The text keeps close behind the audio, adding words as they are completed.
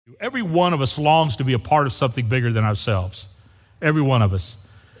Every one of us longs to be a part of something bigger than ourselves. Every one of us.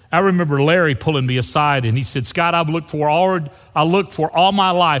 I remember Larry pulling me aside and he said, Scott, I look for all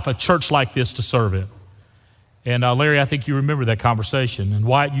my life a church like this to serve in. And Larry, I think you remember that conversation. And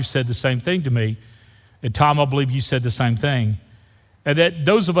Wyatt, you said the same thing to me. And Tom, I believe you said the same thing. And that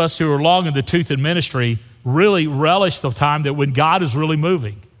those of us who are long in the tooth in ministry really relish the time that when God is really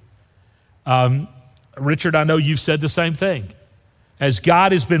moving. Richard, I know you've said the same thing. As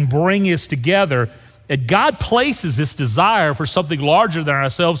God has been bringing us together, and God places this desire for something larger than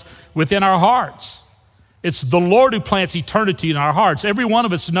ourselves within our hearts. It's the Lord who plants eternity in our hearts. Every one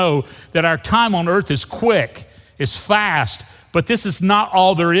of us know that our time on earth is quick, is fast, but this is not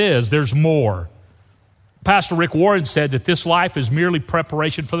all there is. There's more. Pastor Rick Warren said that this life is merely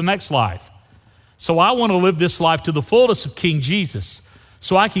preparation for the next life. So I want to live this life to the fullness of King Jesus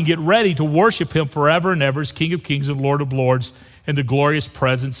so I can get ready to worship him forever and ever as King of Kings and Lord of Lords in the glorious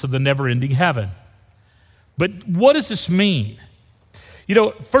presence of the never-ending heaven. But what does this mean? You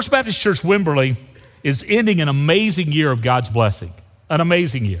know, First Baptist Church Wimberley is ending an amazing year of God's blessing, an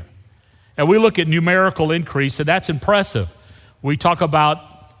amazing year. And we look at numerical increase, and that's impressive. We talk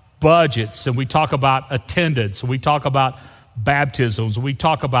about budgets, and we talk about attendance, and we talk about baptisms, and we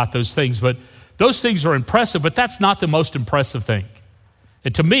talk about those things. But those things are impressive, but that's not the most impressive thing.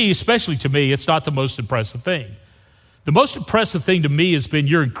 And to me, especially to me, it's not the most impressive thing. The most impressive thing to me has been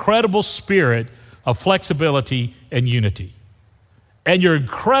your incredible spirit of flexibility and unity, and your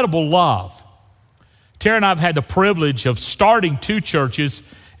incredible love. Tara and I have had the privilege of starting 2 churches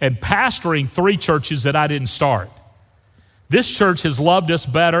and pastoring 3 churches that I didn't start. This church has loved us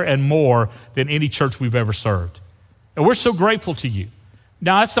better and more than any church we've ever served. And we're so grateful to you.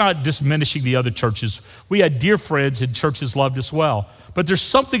 Now, that's not diminishing the other churches. We had dear friends and churches loved us well. But there's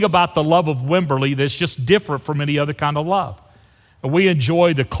something about the love of Wimberley that's just different from any other kind of love. And we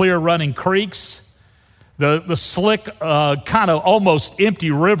enjoy the clear running creeks, the slick, kind of almost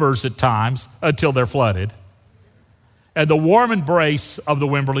empty rivers at times until they're flooded, and the warm embrace of the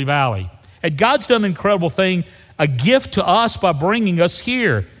Wimberley Valley. And God's done an incredible thing, a gift to us by bringing us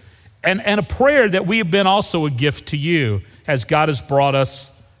here, and a prayer that we have been also a gift to you as God has brought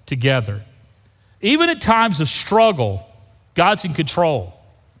us together. Even at times of struggle, God's in control.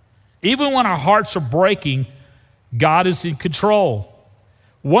 Even when our hearts are breaking, God is in control.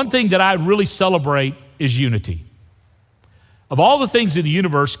 One thing that I really celebrate is unity. Of all the things in the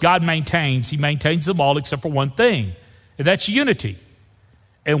universe God maintains, he maintains them all except for one thing, and that's unity.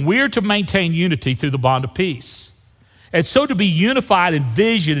 And we're to maintain unity through the bond of peace. And so to be unified in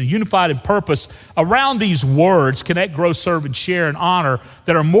vision and unified in purpose around these words, connect, grow, serve, and share and honor,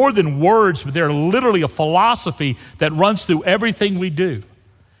 that are more than words, but they're literally a philosophy that runs through everything we do.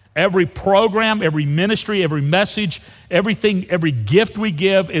 Every program, every ministry, every message, everything, every gift we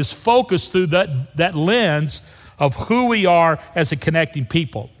give is focused through that lens of who we are as a connecting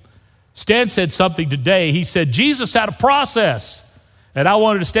people. Stan said something today. He said, Jesus had a process. And I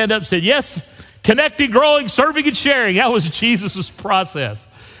wanted to stand up and say, yes, connecting, growing, serving, and sharing. That was Jesus' process.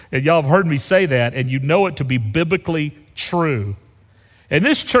 And y'all have heard me say that, and you know it to be biblically true. And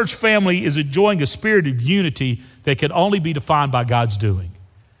this church family is enjoying a spirit of unity that can only be defined by God's doing.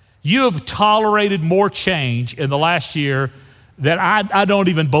 You have tolerated more change in the last year than I don't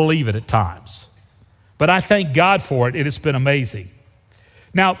even believe it at times. But I thank God for it. It has been amazing.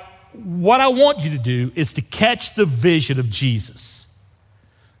 Now, what I want you to do is to catch the vision of Jesus.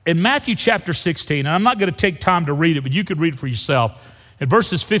 In Matthew chapter 16, and I'm not going to take time to read it, but you could read it for yourself. In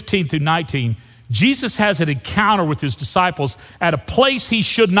verses 15 through 19, Jesus has an encounter with his disciples at a place he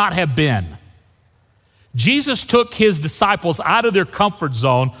should not have been. Jesus took his disciples out of their comfort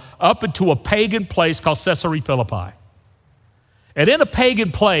zone up into a pagan place called Caesarea Philippi. And in a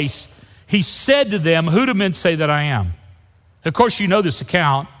pagan place, he said to them, who do men say that I am? Of course, you know this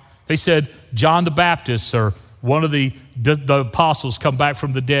account. They said, John the Baptist, or one of the apostles come back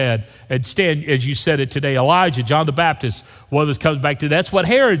from the dead. And Stan, as you said it today, Elijah, John the Baptist, one of those comes back to. That's what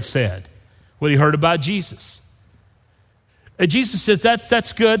Herod said when he heard about Jesus. And Jesus says,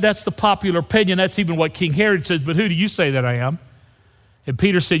 that's good. That's the popular opinion. That's even what King Herod says. But who do you say that I am? And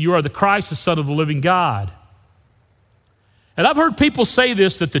Peter said, you are the Christ, the Son of the living God. And I've heard people say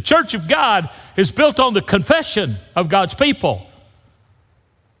this, that the church of God is built on the confession of God's people.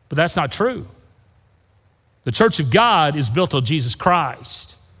 But that's not true. The church of God is built on Jesus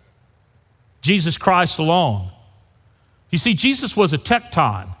Christ. Jesus Christ alone. You see, Jesus was a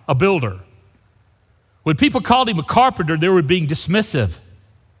tekton, a builder. When people called him a carpenter, they were being dismissive.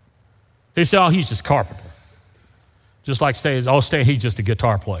 They said, oh, he's just a carpenter. Just like Stan, oh, Stan, he's just a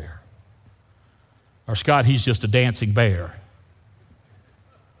guitar player. Or Scott, he's just a dancing bear.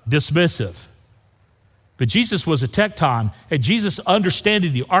 dismissive. But Jesus was a tecton, and Jesus,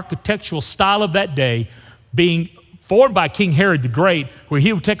 understanding the architectural style of that day, being formed by King Herod the Great, where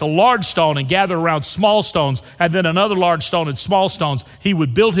he would take a large stone and gather around small stones, and then another large stone and small stones. He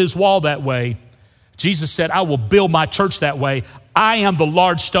would build his wall that way. Jesus said, I will build my church that way. I am the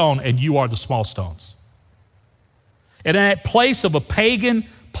large stone, and you are the small stones. And in that place of a pagan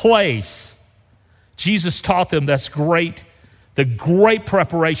place, Jesus taught them that's great, the great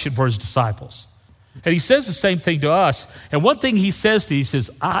preparation for his disciples. And he says the same thing to us. And one thing he says to you, he says,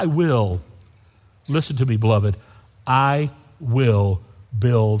 I will, listen to me, beloved, I will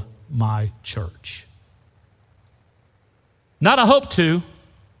build my church. Not I hope to,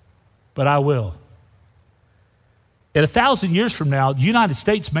 but I will. In 1,000 years from now, the United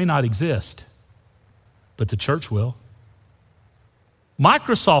States may not exist, but the church will.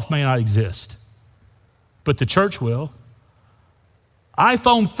 Microsoft may not exist, but the church will.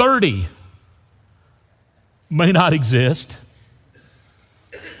 iPhone 30 may not exist,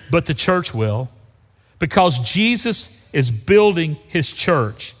 but the church will, because Jesus is building his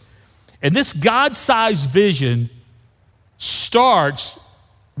church. And this God-sized vision starts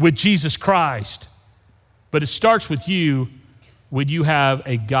with Jesus Christ, but it starts with you when you have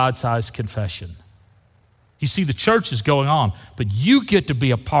a God-sized confession. You see, the church is going on, but you get to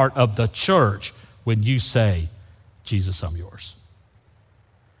be a part of the church when you say, Jesus, I'm yours.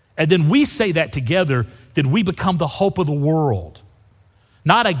 And then we say that together, then we become the hope of the world.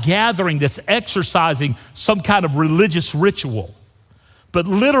 Not a gathering that's exercising some kind of religious ritual, but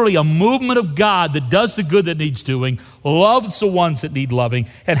literally a movement of God that does the good that needs doing, loves the ones that need loving,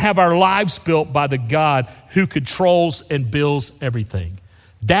 and have our lives built by the God who controls and builds everything.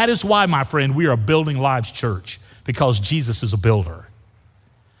 That is why, my friend, we are a Building Lives church, because Jesus is a builder.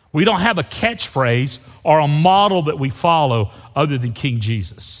 We don't have a catchphrase or a model that we follow other than King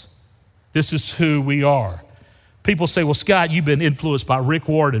Jesus. This is who we are. People say, well, Scott, you've been influenced by Rick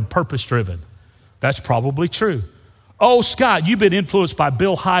Warren and Purpose Driven. That's probably true. Oh, Scott, you've been influenced by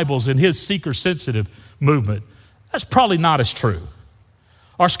Bill Hybels and his seeker-sensitive movement. That's probably not as true.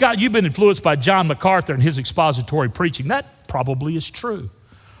 Or Scott, you've been influenced by John MacArthur and his expository preaching. That probably is true.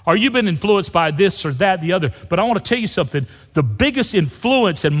 Or you've been influenced by this or that, the other. But I want to tell you something. The biggest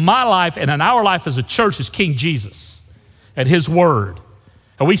influence in my life and in our life as a church is King Jesus and his word.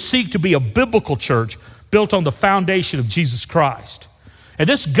 And we seek to be a biblical church built on the foundation of Jesus Christ. And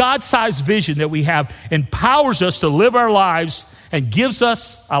this God-sized vision that we have empowers us to live our lives and gives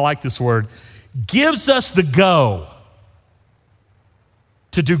us, I like this word, gives us the go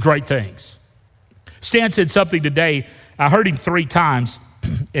to do great things. Stan said something today. I heard him 3 times,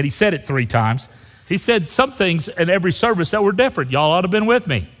 and he said it 3 times. He said some things in every service that were different. Y'all ought to have been with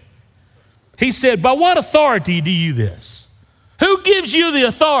me. He said, by what authority do you this? Who gives you the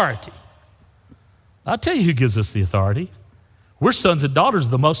authority? I'll tell you who gives us the authority. We're sons and daughters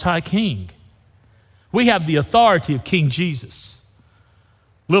of the Most High King. We have the authority of King Jesus.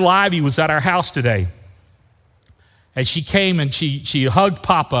 Little Ivy was at our house today, and she came and she hugged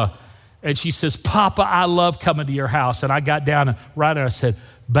Papa, and she says, Papa, I love coming to your house. And I got down and right there I said,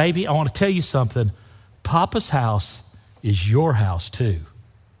 baby, I want to tell you something. Papa's house is your house too.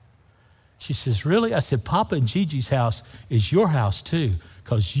 She says, really? I said, Papa and Gigi's house is your house too,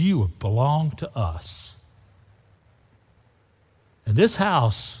 because you belong to us. And this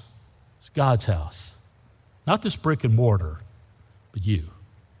house is God's house. Not this brick and mortar, but you,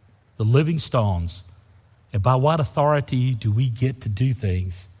 the living stones. And by what authority do we get to do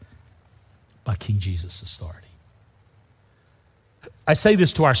things? By King Jesus' authority. I say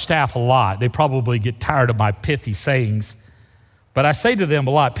this to our staff a lot. They probably get tired of my pithy sayings, but I say to them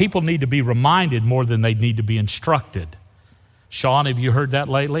a lot, people need to be reminded more than they need to be instructed. Sean, have you heard that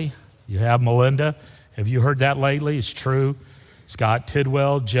lately? You have, Melinda? Have you heard that lately? It's true. Scott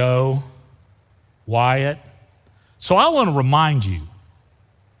Tidwell, Joe, Wyatt. So I want to remind you.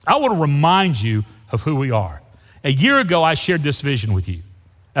 I want to remind you of who we are. A year ago, I shared this vision with you.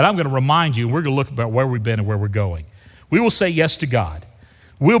 And I'm going to remind you, and we're going to look about where we've been and where we're going. We will say yes to God.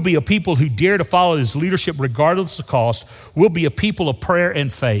 We'll be a people who dare to follow his leadership regardless of cost. We'll be a people of prayer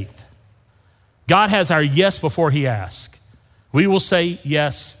and faith. God has our yes before he asks. We will say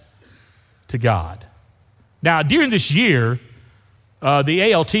yes to God. Now, during this year,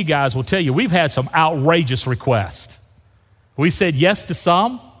 the ALT guys will tell you we've had some outrageous requests. We said yes to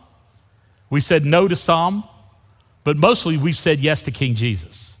some. We said no to some. But mostly we've said yes to King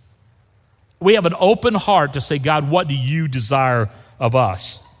Jesus. We have an open heart to say, God, what do you desire of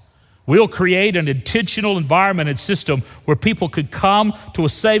us? We'll create an intentional environment and system where people could come to a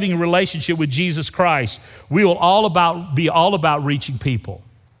saving relationship with Jesus Christ. We will be all about reaching people.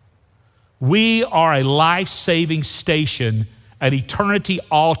 We are a life-saving station, an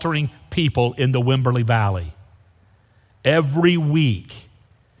eternity-altering people in the Wimberley Valley. Every week,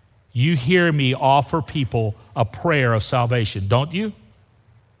 you hear me offer people a prayer of salvation, don't you?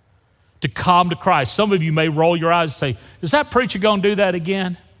 To come to Christ. Some of you may roll your eyes and say, is that preacher going to do that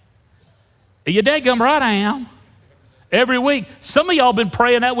again? You dadgum right I am. Every week. Some of y'all been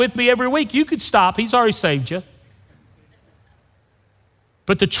praying that with me every week. You could stop. He's already saved you.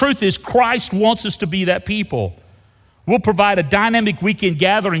 But the truth is, Christ wants us to be that people. We'll provide a dynamic weekend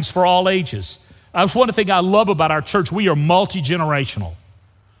gatherings for all ages. That's one thing I love about our church. We are multi-generational.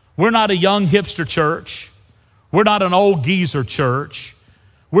 We're not a young hipster church. We're not an old geezer church.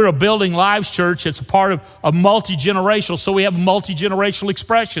 We're a Building Lives church that's a part of a multi-generational, so we have multi-generational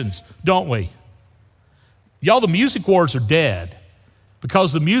expressions, don't we? Y'all, the music wars are dead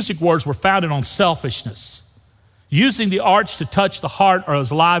because the music wars were founded on selfishness. Using the arts to touch the heart are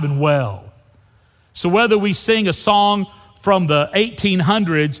as alive and well. So whether we sing a song from the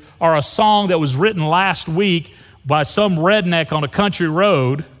 1800s or a song that was written last week by some redneck on a country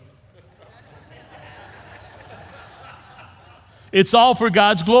road, it's all for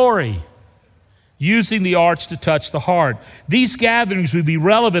God's glory. Using the arts to touch the heart. These gatherings would be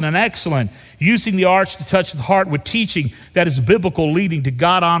relevant and excellent, using the arts to touch the heart with teaching that is biblical, leading to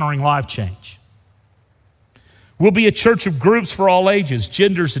God-honoring life change. We'll be a church of groups for all ages,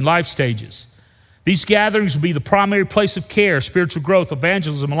 genders, and life stages. These gatherings will be the primary place of care, spiritual growth,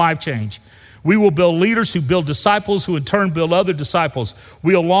 evangelism, and life change. We will build leaders who build disciples who in turn build other disciples.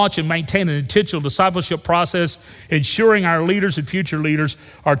 We'll launch and maintain an intentional discipleship process, ensuring our leaders and future leaders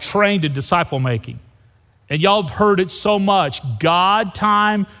are trained in disciple making. And y'all have heard it so much. God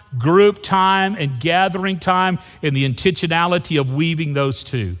time, group time, and gathering time, and the intentionality of weaving those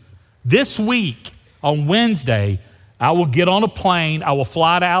two. This week, on Wednesday, I will get on a plane, I will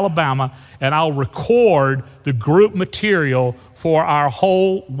fly to Alabama, and I'll record the group material for our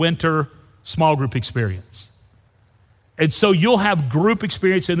whole winter small group experience. And so you'll have group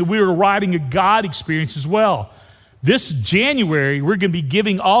experience, and we're writing a God experience as well. This January, we're going to be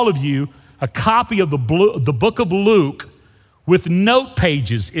giving all of you a copy of the book of Luke with note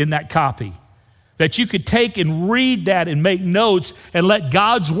pages in that copy that you could take and read that and make notes and let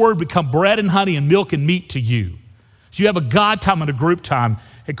God's word become bread and honey and milk and meat to you. So you have a God time and a group time.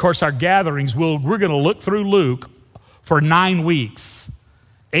 Of course, our gatherings, we're going to look through Luke for 9 weeks.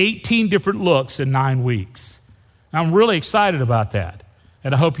 18 different looks in 9 weeks. I'm really excited about that,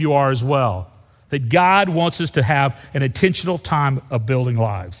 and I hope you are as well, that God wants us to have an intentional time of building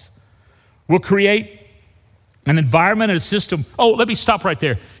lives. We'll create an environment and a system. Oh, let me stop right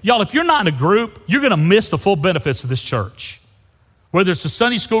there. Y'all, if you're not in a group, you're going to miss the full benefits of this church. Whether it's a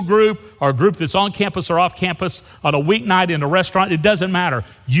Sunday school group or a group that's on campus or off campus, on a weeknight in a restaurant, it doesn't matter.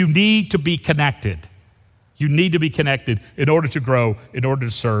 You need to be connected. You need to be connected in order to grow, in order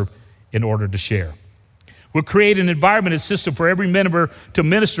to serve, in order to share. We'll create an environment and system for every member to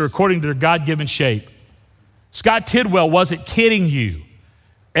minister according to their God-given shape. Scott Tidwell wasn't kidding you.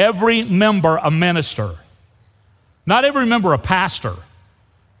 Every member a minister. Not every member a pastor,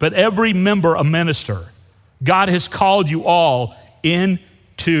 but every member a minister. God has called you all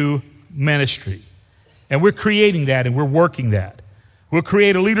into ministry. And we're creating that and we're working that. We'll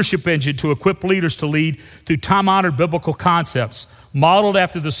create a leadership engine to equip leaders to lead through time-honored biblical concepts, modeled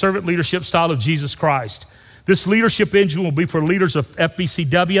after the servant leadership style of Jesus Christ. This leadership engine will be for leaders of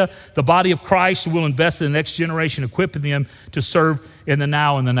FBCW, the body of Christ, who will invest in the next generation, equipping them to serve in the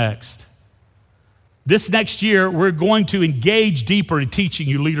now and the next. This next year, we're going to engage deeper in teaching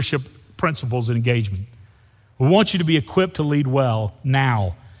you leadership principles and engagement. We want you to be equipped to lead well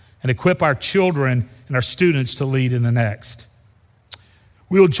now and equip our children and our students to lead in the next.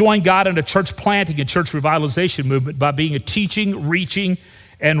 We will join God in a church planting and church revitalization movement by being a teaching, reaching,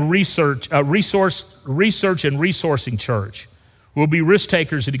 and research and resourcing church. We'll be risk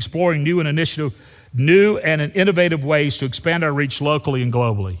takers in exploring new and innovative ways to expand our reach locally and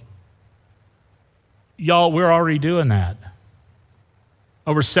globally. Y'all, we're already doing that.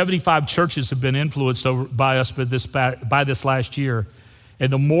 Over 75 churches have been influenced by us by this last year.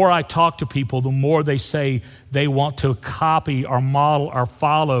 And the more I talk to people, the more they say they want to copy or model or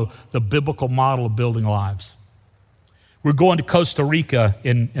follow the biblical model of building lives. We're going to Costa Rica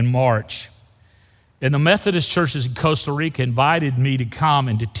in March. And the Methodist churches in Costa Rica invited me to come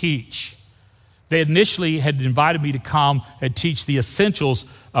and to teach. They initially had invited me to come and teach the essentials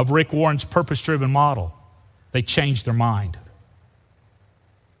of Rick Warren's purpose-driven model. They changed their mind.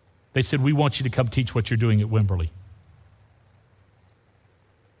 They said, we want you to come teach what you're doing at Wimberley.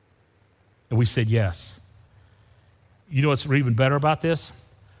 And we said yes. You know what's even better about this?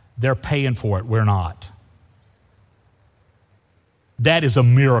 They're paying for it. We're not. That is a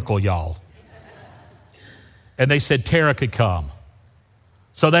miracle, y'all. And they said Tara could come.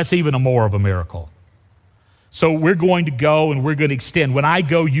 So that's even more of a miracle. So we're going to go and we're going to extend. When I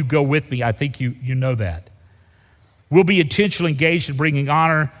go, you go with me. I think you know that. We'll be intentionally engaged in bringing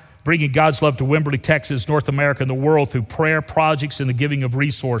honor, bringing God's love to Wimberley, Texas, North America, and the world through prayer, projects, and the giving of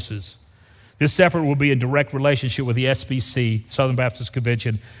resources. This effort will be in direct relationship with the SBC, Southern Baptist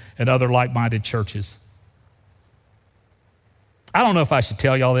Convention, and other like-minded churches. I don't know if I should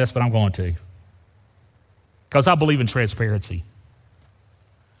tell y'all this, but I'm going to, because I believe in transparency.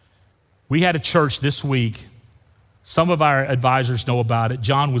 We had a church this week. Some of our advisors know about it.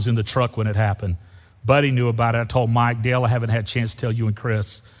 John was in the truck when it happened. Buddy knew about it. I told Mike, Dale, I haven't had a chance to tell you and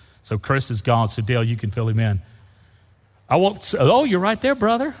Chris. So Chris is gone, so Dale, you can fill him in. Oh, you're right there,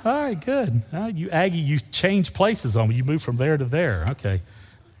 brother. All right, good. You Aggie, you changed places on me. You moved from there to there. Okay.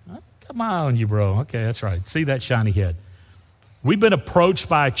 Come on, you bro. Okay, that's right. See that shiny head. We've been approached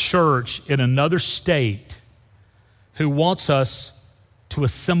by a church in another state who wants us to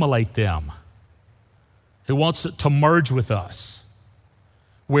assimilate them, who wants to merge with us,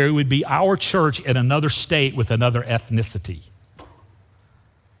 where it would be our church in another state with another ethnicity.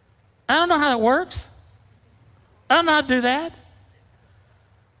 I don't know how that works. I don't know how to do that.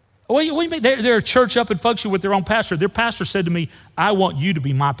 What do you mean? They're a church up and function with their own pastor. Their pastor said to me, I want you to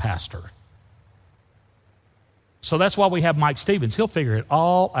be my pastor. So that's why we have Mike Stevens. He'll figure it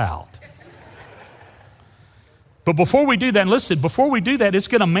all out. But before we do that, and listen, before we do that, it's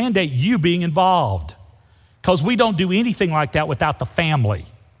going to mandate you being involved, because we don't do anything like that without the family.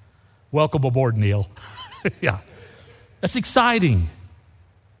 Welcome aboard, Neil. Yeah, that's exciting.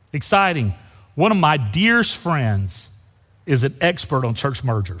 Exciting. One of my dearest friends is an expert on church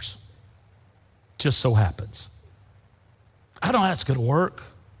mergers. Just so happens. I don't know how that's going to work.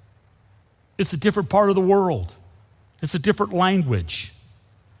 It's a different part of the world. It's a different language.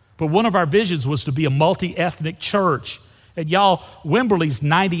 But one of our visions was to be a multi-ethnic church. And y'all, Wimberley's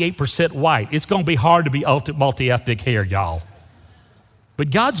 98% white. It's going to be hard to be multi-ethnic here, y'all.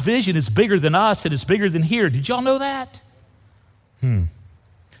 But God's vision is bigger than us, and it's bigger than here. Did y'all know that? We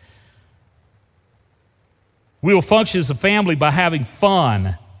will function as a family by having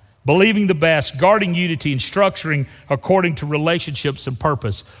fun, believing the best, guarding unity, and structuring according to relationships and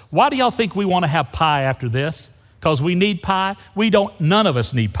purpose. Why do y'all think we want to have pie after this? Because we need pie? None of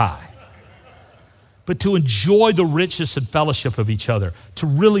us need pie. But to enjoy the richness and fellowship of each other, to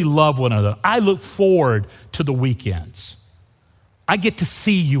really love one another. I look forward to the weekends. I get to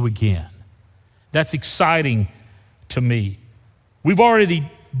see you again. That's exciting to me. We've already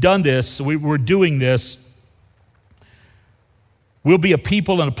done this. We're doing this. We'll be a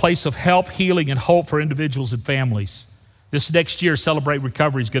people and a place of help, healing, and hope for individuals and families. This next year, Celebrate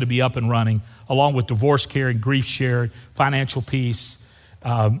Recovery is going to be up and running, along with divorce care and grief share, financial peace,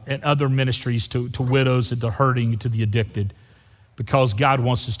 and other ministries to widows and to hurting, to the addicted, because God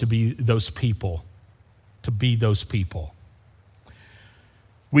wants us to be those people,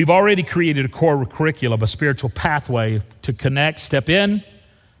 We've already created a core curriculum, a spiritual pathway to connect, step in,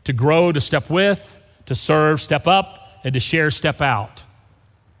 to grow, to step with, to serve, step up, and to share, step out.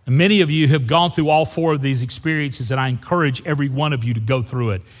 And many of you have gone through all four of these experiences, and I encourage every one of you to go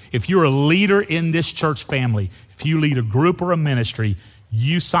through it. If you're a leader in this church family, if you lead a group or a ministry,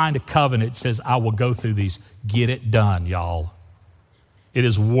 you signed a covenant that says, I will go through these. Get it done, y'all. It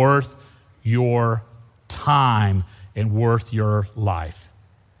is worth your time and worth your life.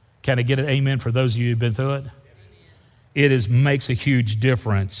 Can I get an amen for those of you who've been through it? It makes a huge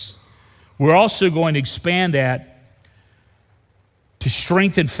difference. We're also going to expand that to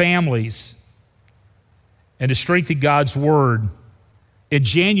strengthen families and to strengthen God's word. In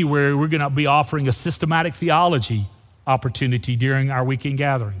January, we're going to be offering a systematic theology opportunity during our weekend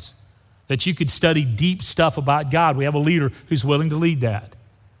gatherings, that you could study deep stuff about God. We have a leader who's willing to lead that.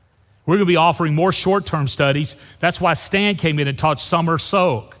 We're going to be offering more short-term studies. That's why Stan came in and taught Summer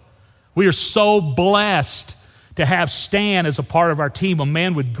Soak. We are so blessed to have Stan as a part of our team, a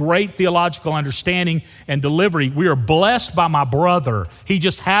man with great theological understanding and delivery. We are blessed by my brother. He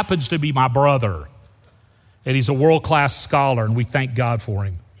just happens to be my brother. And he's a world-class scholar, and we thank God for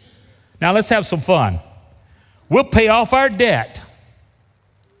him. Now let's have some fun. We'll pay off our debt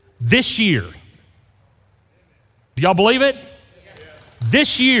this year. Do y'all believe it? Yes.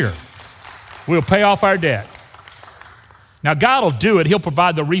 This year, we'll pay off our debt. Now God will do it. He'll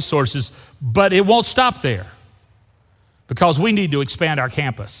provide the resources, but it won't stop there, because we need to expand our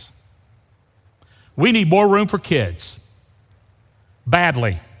campus. We need more room for kids,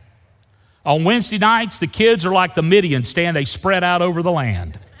 badly. On Wednesday nights, the kids are like the Midian stand. They spread out over the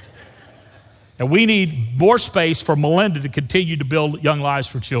land. And we need more space for Melinda to continue to build Young Lives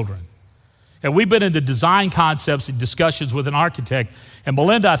for Children. And we've been in the design concepts and discussions with an architect. And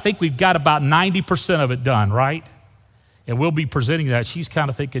Melinda, I think we've got about 90% of it done, right? And we'll be presenting that. She's kind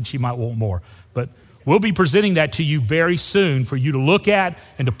of thinking she might want more. But we'll be presenting that to you very soon for you to look at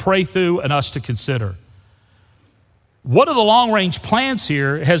and to pray through and us to consider. One of the long-range plans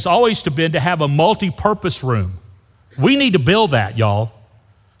here has always been to have a multi-purpose room. We need to build that, y'all,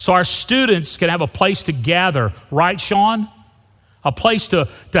 so our students can have a place to gather, right, Sean? A place to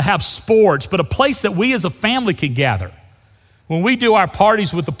have sports, but a place that we as a family can gather. When we do our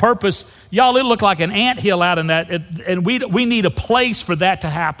parties with the purpose, y'all, it looked like an anthill out in that, and we need a place for that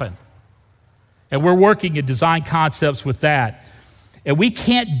to happen. And we're working at design concepts with that. And we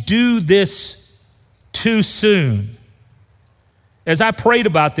can't do this too soon. As I prayed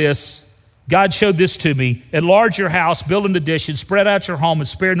about this, God showed this to me. Enlarge your house, build an addition, spread out your home, and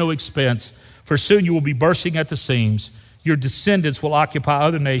spare no expense, for soon you will be bursting at the seams. Your descendants will occupy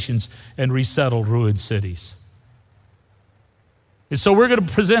other nations and resettle ruined cities. And so we're going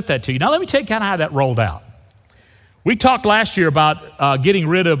to present that to you. Now let me tell you kind of how that rolled out. We talked last year about getting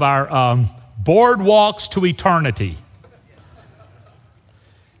rid of our boardwalks to eternity.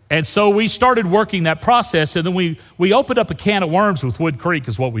 And so we started working that process, and then we opened up a can of worms with Wood Creek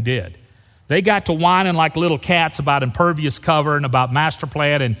is what we did. They got to whining like little cats about impervious cover and about master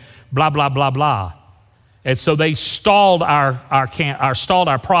plan and blah, blah, blah, blah. And so they stalled our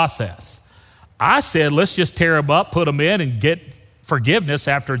process. I said, let's just tear them up, put them in, and get forgiveness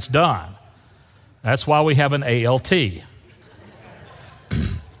after it's done. That's why we have an ALT.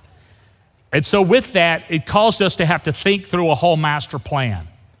 And so with that, it caused us to have to think through a whole master plan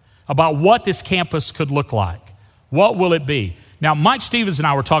about what this campus could look like. What will it be? Now, Mike Stevens and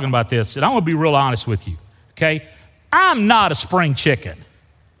I were talking about this, and I'm going to be real honest with you, okay? I'm not a spring chicken.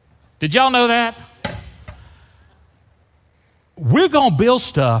 Did y'all know that? We're going to build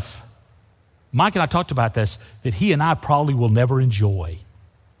stuff, Mike and I talked about this, that he and I probably will never enjoy.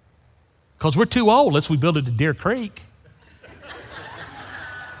 Because we're too old unless we build it at Deer Creek.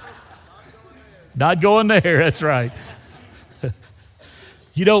 Not going there, that's right.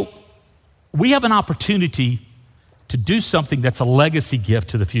 You know, we have an opportunity to do something that's a legacy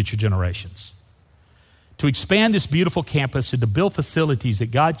gift to the future generations. To expand this beautiful campus and to build facilities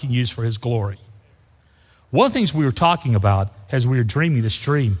that God can use for His glory. One of the things we were talking about as we were dreaming this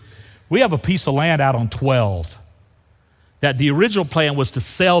dream, we have a piece of land out on 12 that the original plan was to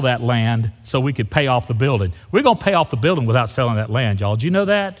sell that land so we could pay off the building. We're going to pay off the building without selling that land, y'all. Do you know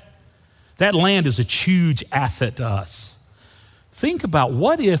that? That land is a huge asset to us. Think about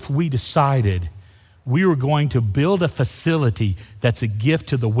what if we decided we were going to build a facility that's a gift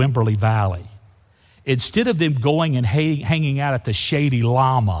to the Wimberley Valley. Instead of them going and hanging out at the Shady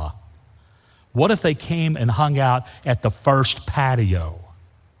Llama, what if they came and hung out at the First Patio,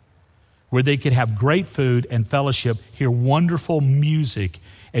 where they could have great food and fellowship, hear wonderful music,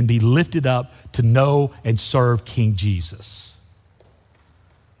 and be lifted up to know and serve King Jesus?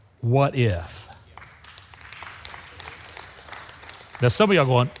 What if? Now some of y'all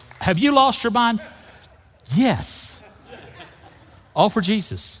going, have you lost your mind? Yes. All for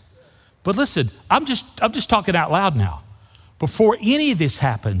Jesus. But listen, I'm just talking out loud now. Before any of this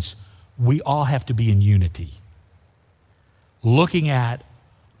happens, we all have to be in unity. Looking at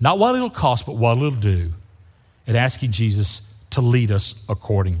not what it'll cost, but what it'll do, and asking Jesus to lead us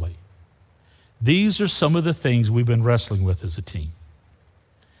accordingly. These are some of the things we've been wrestling with as a team.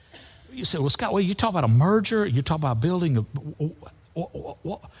 You say, well, Scott, you talk about a merger, you talk about building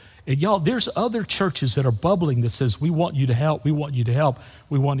and y'all, there's other churches that are bubbling that says, we want you to help, we want you to help,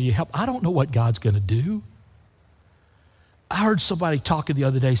 we want you to help. I don't know what God's going to do. I heard somebody talking the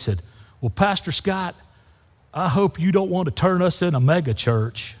other day said, well, Pastor Scott, I hope you don't want to turn us in a mega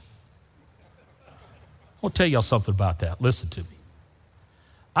church. I'll tell y'all something about that. Listen to me.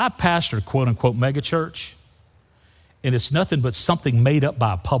 I pastor a quote-unquote mega church, and it's nothing but something made up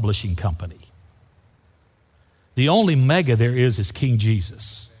by a publishing company. The only mega there is King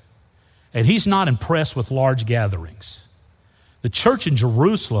Jesus. And He's not impressed with large gatherings. The church in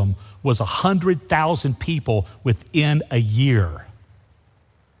Jerusalem was 100,000 people within a year.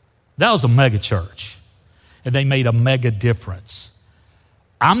 That was a mega church. And they made a mega difference.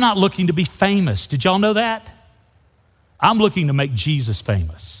 I'm not looking to be famous. Did y'all know that? I'm looking to make Jesus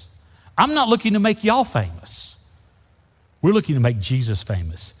famous. I'm not looking to make y'all famous. We're looking to make Jesus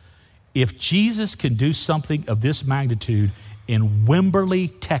famous. If Jesus can do something of this magnitude in Wimberley,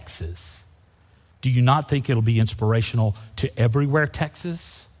 Texas, do you not think it'll be inspirational to everywhere,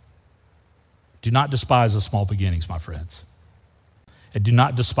 Texas? Do not despise the small beginnings, my friends. and do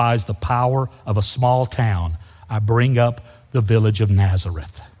not despise the power of a small town. I bring up the village of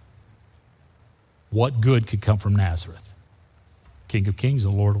Nazareth. What good could come from Nazareth? King of Kings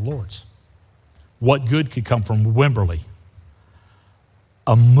and Lord of Lords. What good could come from Wimberley?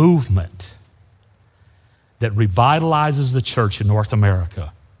 A movement that revitalizes the church in North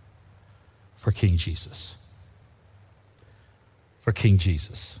America for King Jesus. For King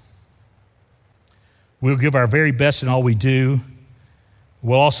Jesus. We'll give our very best in all we do.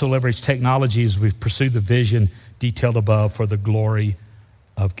 We'll also leverage technology as we pursue the vision detailed above for the glory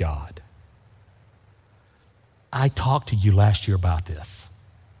of God. I talked to you last year about this,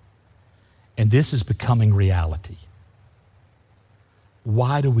 and this is becoming reality.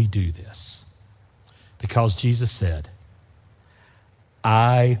 Why do we do this? Because Jesus said,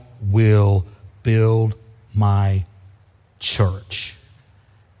 I will build my church,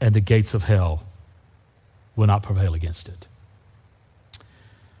 and the gates of hell will not prevail against it.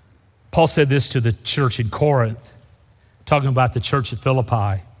 Paul said this to the church in Corinth, talking about the church at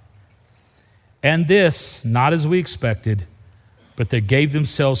Philippi. And this, not as we expected, but they gave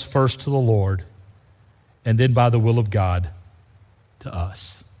themselves first to the Lord, and then by the will of God to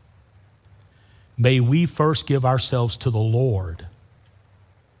us. May we first give ourselves to the Lord,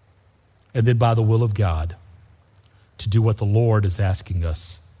 and then by the will of God to do what the Lord is asking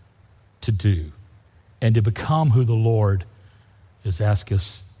us to do, and to become who the Lord is asking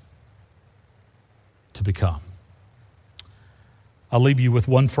us to become. I'll leave you with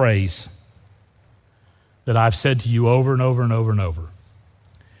one phrase that I've said to you over and over and over and over.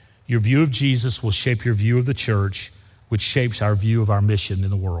 Your view of Jesus will shape your view of the church, which shapes our view of our mission in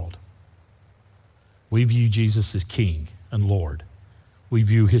the world. We view Jesus as King and Lord. We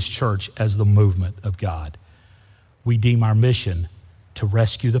view his church as the movement of God. We deem our mission to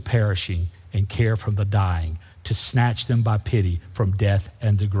rescue the perishing and care for the dying, to snatch them by pity from death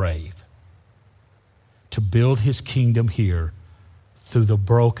and the grave, to build his kingdom here through the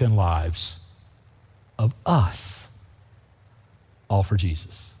broken lives of us. All for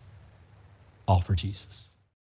Jesus. All for Jesus.